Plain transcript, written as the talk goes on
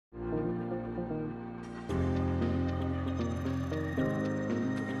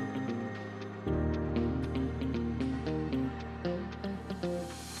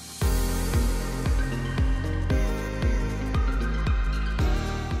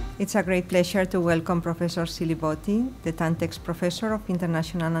It's a great pleasure to welcome Professor Zilibotti, the Tantex Professor of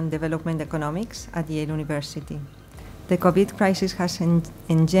International and Development Economics at Yale University. The COVID crisis has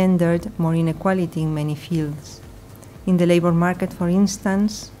engendered more inequality in many fields. In the labor market, for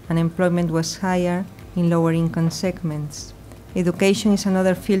instance, unemployment was higher in lower income segments. Education is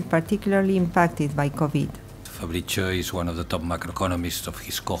another field particularly impacted by COVID. Fabrizio is one of the top macroeconomists of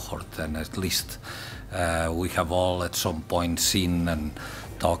his cohort, and at least we have all at some point seen and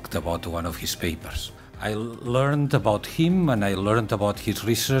talked about one of his papers. I learned about him and I learned about his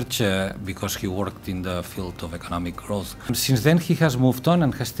research because he worked in the field of economic growth. Since then he has moved on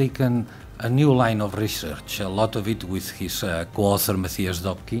and has taken a new line of research, a lot of it with his co-author Matthias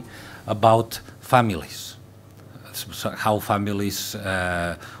Dobke, about families. So how families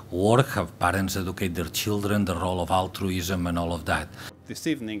work, how parents educate their children, the role of altruism and all of that. This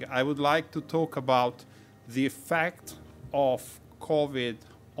evening I would like to talk about the effect of COVID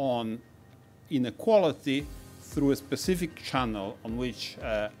on inequality through a specific channel on which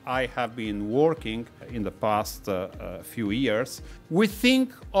I have been working in the past few years. We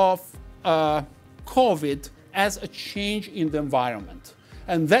think of COVID as a change in the environment,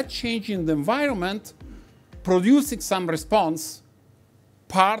 and that change in the environment producing some response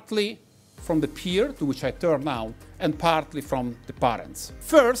partly from the peer to which I turn now and partly from the parents.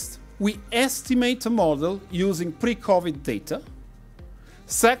 First, we estimate a model using pre-COVID data.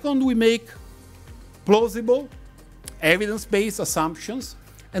 Second, we make plausible, evidence-based assumptions.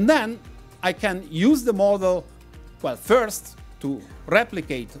 And then I can use the model, well, first to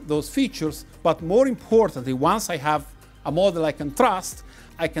replicate those features, but more importantly, once I have a model I can trust,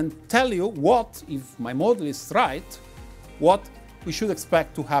 I can tell you what, if my model is right, what we should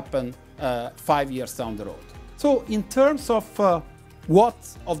expect to happen 5 years down the road. So in terms of what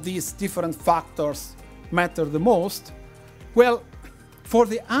of these different factors matter the most, well, for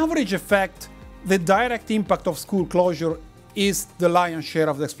the average effect, the direct impact of school closure is the lion's share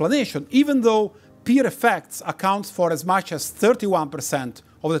of the explanation, even though peer effects accounts for as much as 31%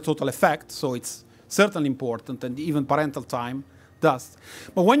 of the total effect, so it's certainly important, and even parental time does.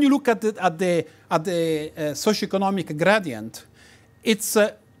 But when you look at the socioeconomic gradient, its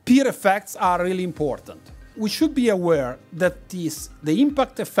peer effects are really important. We should be aware that the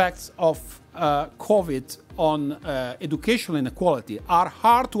impact effects of COVID on educational inequality are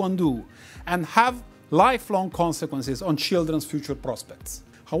hard to undo and have lifelong consequences on children's future prospects.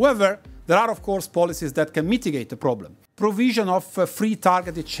 However, there are of course policies that can mitigate the problem. Provision of free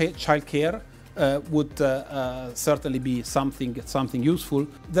targeted childcare would certainly be something useful.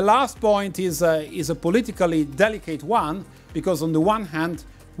 The last point is a politically delicate one, because on the one hand,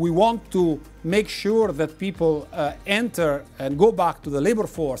 we want to make sure that people enter and go back to the labor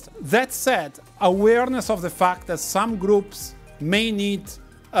force. That said, awareness of the fact that some groups may need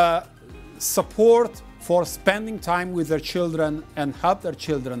support for spending time with their children and help their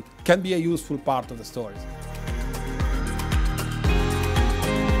children can be a useful part of the story.